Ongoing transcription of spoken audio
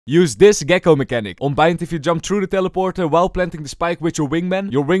Use this Gekko mechanic. On bind, if you jump through the teleporter while planting the spike with your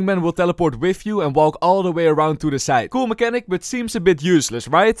wingman will teleport with you and walk all the way around to the side. Cool mechanic, but seems a bit useless,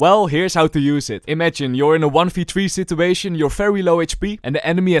 right? Well, here's how to use it. Imagine you're in a 1v3 situation, you're very low HP, and the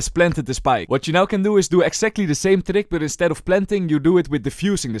enemy has planted the spike. What you now can do is do exactly the same trick, but instead of planting, you do it with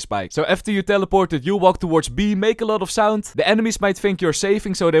defusing the spike. So after you teleported, you walk towards B, make a lot of sound. The enemies might think you're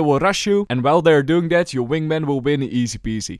saving, so they will rush you, and while they're doing that, your wingman will win easy peasy.